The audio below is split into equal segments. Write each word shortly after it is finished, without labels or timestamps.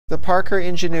The Parker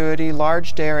Ingenuity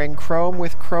Large Daring Chrome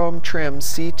with Chrome Trim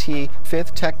CT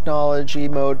 5th Technology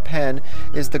Mode pen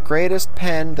is the greatest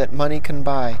pen that money can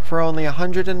buy. For only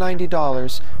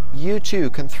 $190, you too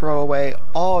can throw away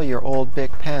all your old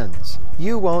Bic pens.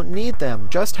 You won't need them.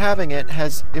 Just having it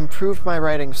has improved my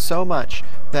writing so much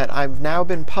that I've now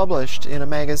been published in a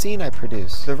magazine I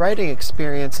produce. The writing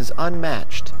experience is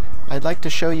unmatched. I'd like to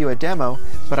show you a demo,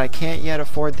 but I can't yet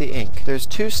afford the ink. There's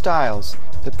two styles,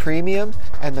 the premium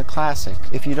and the classic.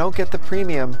 If you don't get the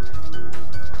premium,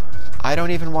 I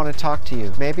don't even want to talk to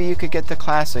you. Maybe you could get the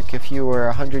classic if you were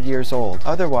 100 years old.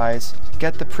 Otherwise,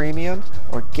 get the premium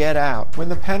or get out. When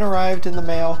the pen arrived in the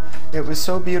mail, it was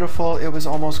so beautiful it was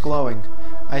almost glowing.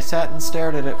 I sat and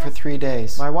stared at it for 3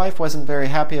 days. My wife wasn't very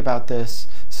happy about this,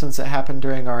 since it happened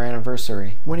during our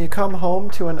anniversary. When you come home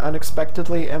to an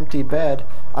unexpectedly empty bed,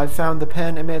 I've found the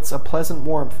pen emits a pleasant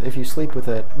warmth if you sleep with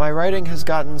it. My writing has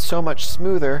gotten so much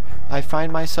smoother, I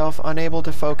find myself unable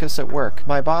to focus at work.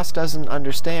 My boss doesn't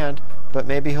understand, but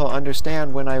maybe he'll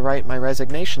understand when I write my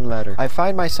resignation letter. I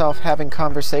find myself having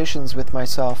conversations with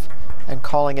myself and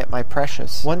calling it my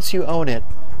precious. Once you own it,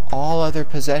 all other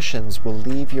possessions will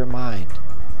leave your mind.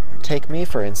 Take me,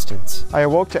 for instance. I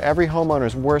awoke to every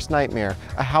homeowner's worst nightmare,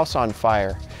 a house on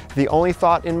fire. The only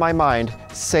thought in my mind,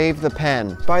 save the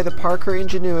pen. Buy the Parker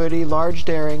Ingenuity Large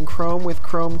Daring Chrome with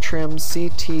Chrome Trim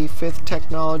CT 5th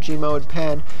Technology Mode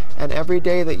pen, and every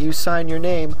day that you sign your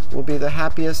name will be the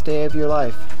happiest day of your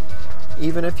life,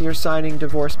 even if you're signing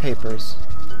divorce papers.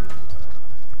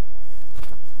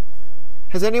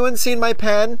 Has anyone seen my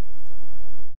pen?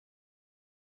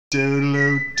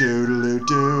 Doodaloo, doodaloo,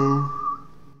 doo.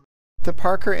 The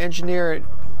Parker Ingenuity.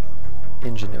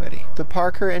 The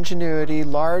Parker Ingenuity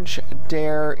Large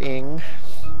Daring.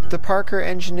 The Parker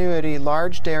Ingenuity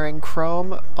Large Daring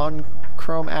Chrome on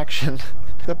Chrome Action.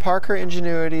 The Parker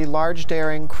Ingenuity Large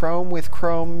Daring Chrome with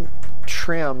Chrome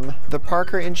Trim. The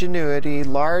Parker Ingenuity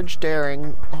Large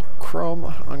Daring Chrome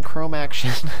on Chrome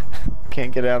Action.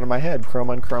 Can't get it out of my head.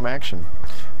 Chrome on Chrome Action.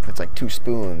 It's like 2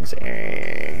 spoons.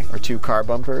 Or 2 car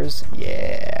bumpers.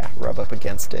 Yeah, rub up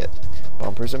against it.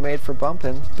 Bumpers are made for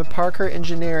bumping. The Parker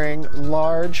Engineering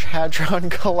Large Hadron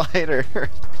Collider.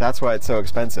 That's why it's so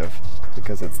expensive,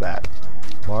 because it's that.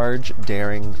 Large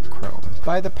Daring Chrome.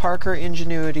 Buy the Parker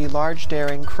Ingenuity Large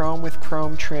Daring Chrome with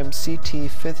Chrome Trim CT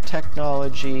 5th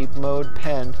Technology Mode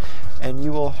pen, and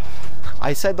you will...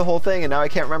 I said the whole thing and now I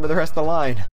can't remember the rest of the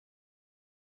line.